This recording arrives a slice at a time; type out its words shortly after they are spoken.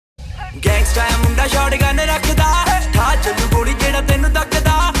Gangster ਆ ਮੁੰਡਾ shotgun ਰੱਖਦਾ ਠਾ ਚੱਲੂ ਗੋਲੀ ਜਿਹੜਾ ਤੈਨੂੰ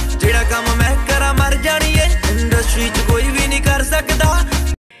ਤੱਕਦਾ ਜਿਹੜਾ ਕੰਮ ਮੈਂ ਕਰਾਂ ਮਰ ਜਾਣੀ ਏ ਇੰਡਸਟਰੀ 'ਚ ਕੋਈ ਵੀ ਨਹੀਂ ਕਰ ਸਕਦਾ.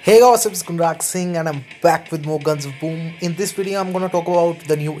 Hey guys, it's Kunrak Singh and I'm back with more Guns of Boom. In this video I'm going to talk about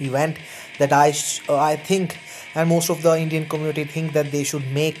the new event that I think and most of the Indian community think that they should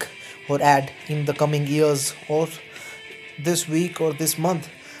make or add in the coming years or this week or this month,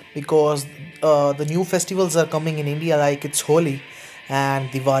 because the new festivals are coming in India, like it's Holi and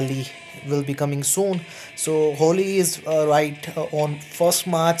Diwali will be coming soon. So Holi is on 1st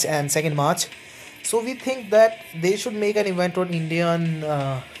March and 2nd March. So we think that they should make an event on Indian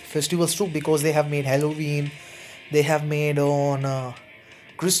festivals too, because they have made Halloween, they have made on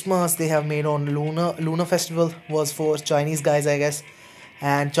Christmas, they have made on Lunar Festival was for Chinese guys, I guess,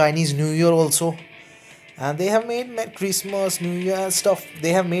 and Chinese New Year also. And they have made Christmas, New Year stuff.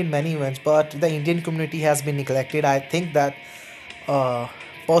 They have made many events, but the Indian community has been neglected. I think that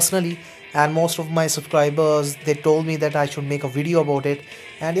personally, and most of my subscribers, they told me that I should make a video about it.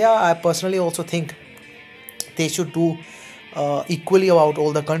 And yeah, I personally also think they should do equally about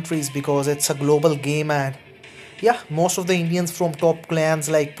all the countries, because it's a global game. And yeah, most of the Indians from top clans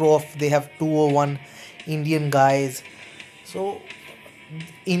like Prof, they have 201 Indian guys. So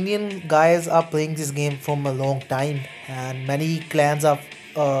Indian guys are playing this game from a long time, and many clans are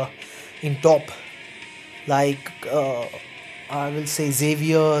in top, like I will say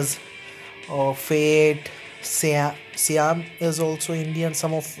Xavier's or Fate. Siam is also Indian.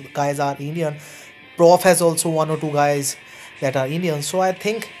 Some of the guys are Indian. Prof has also 1 or 2 guys that are Indian. So I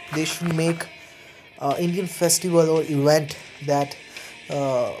think they should make Indian festival or event that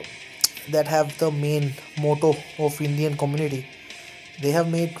have the main motto of Indian community. They have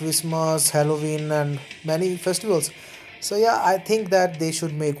made Christmas, Halloween and many festivals. So yeah, I think that they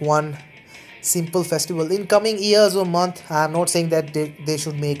should make one simple festival in coming years or month. I am not saying that they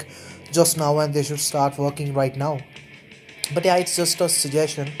should make just now and they should start working right now, but yeah, it's just a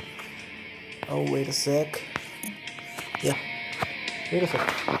suggestion. Oh, wait a sec. Yeah, wait a sec.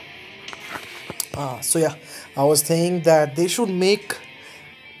 So yeah, I was saying that they should make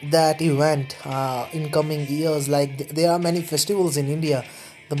that event in coming years. Like there are many festivals in India.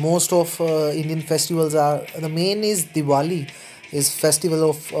 The most of Indian festivals are, the main is Diwali, is festival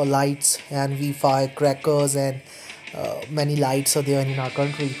of lights, and we fire crackers and many lights are there in our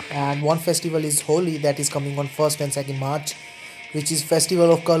country. And one festival is Holi, that is coming on 1st and 2nd March, which is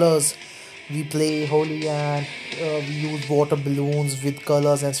festival of colors. We play Holi and we use water balloons with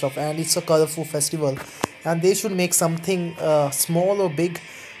colors and stuff, and it's a colorful festival. And they should make something small or big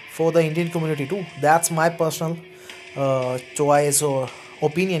for the Indian community too. That's my personal choice or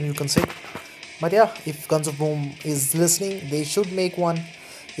opinion, you can say. But yeah, if Guns of Boom is listening, they should make one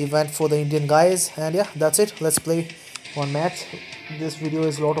event for the Indian guys. And yeah, that's it. Let's play one match. This video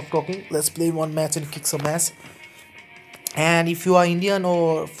is a lot of talking. Let's play one match and kick some ass. And if you are Indian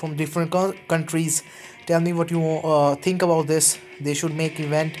or from different countries, tell me what you think about this. They should make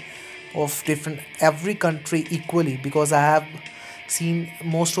event of every country equally, because I have seen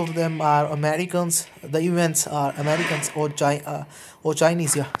most of them are Americans. The events are Americans or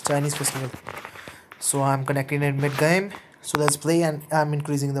Chinese. Yeah, Chinese festival. So I'm connecting it mid game. So let's play, and I'm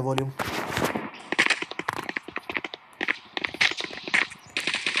increasing the volume.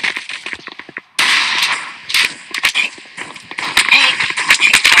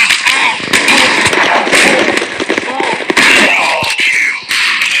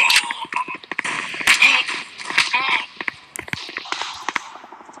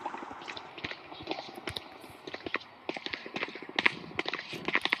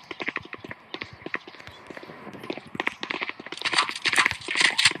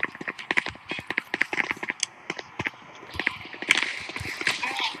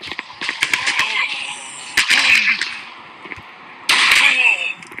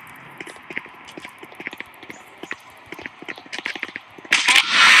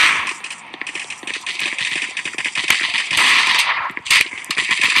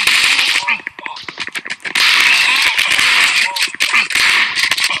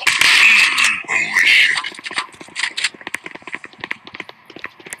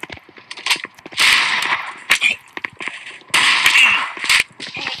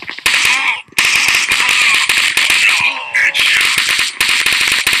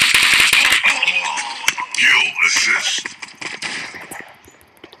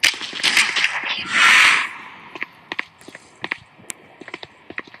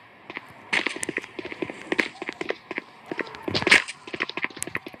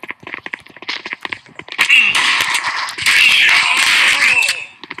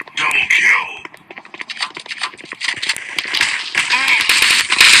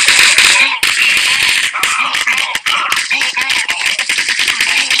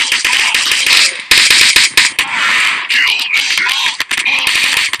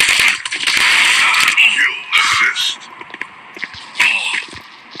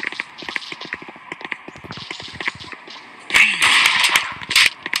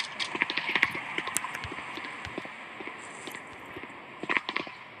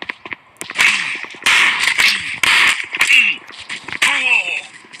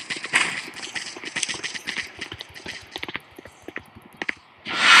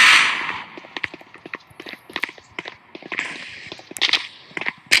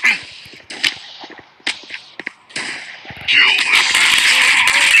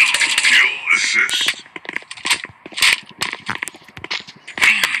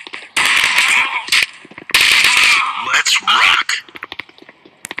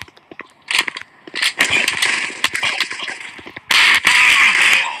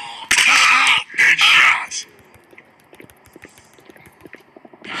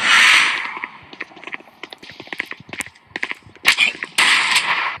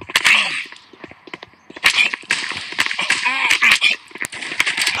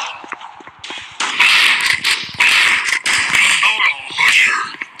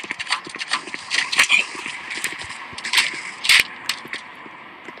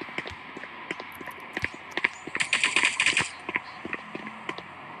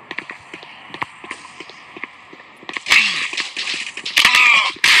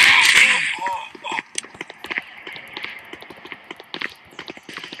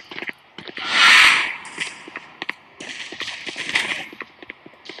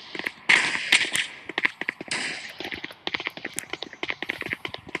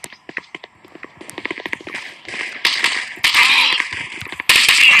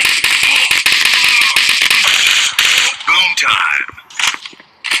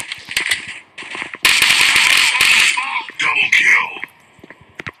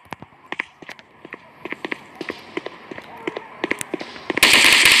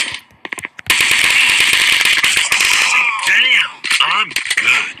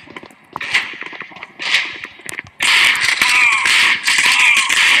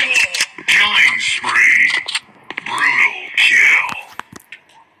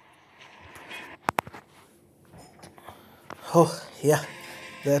 Yeah,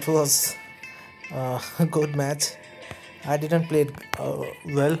 that was a good match. I didn't play it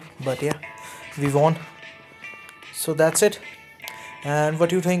well, but yeah, we won. So that's it. And what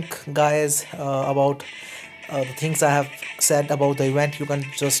do you think, guys, about the things I have said about the event? You can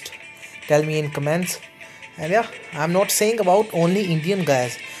just tell me in comments. And yeah, I'm not saying about only Indian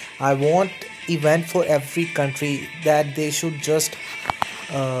guys. I want event for every country, that they should just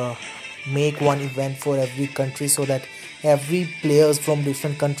uh, make one event for every country, so that every players from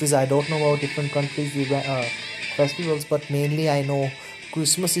different countries, I don't know about different countries festivals, but mainly I know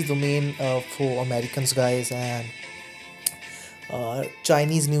Christmas is the main for Americans guys, and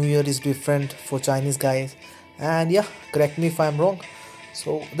Chinese New Year is different for Chinese guys. And yeah, correct me if I'm wrong.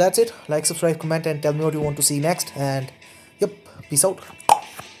 So that's it. Like, subscribe, comment, and tell me what you want to see next. And yep, peace out.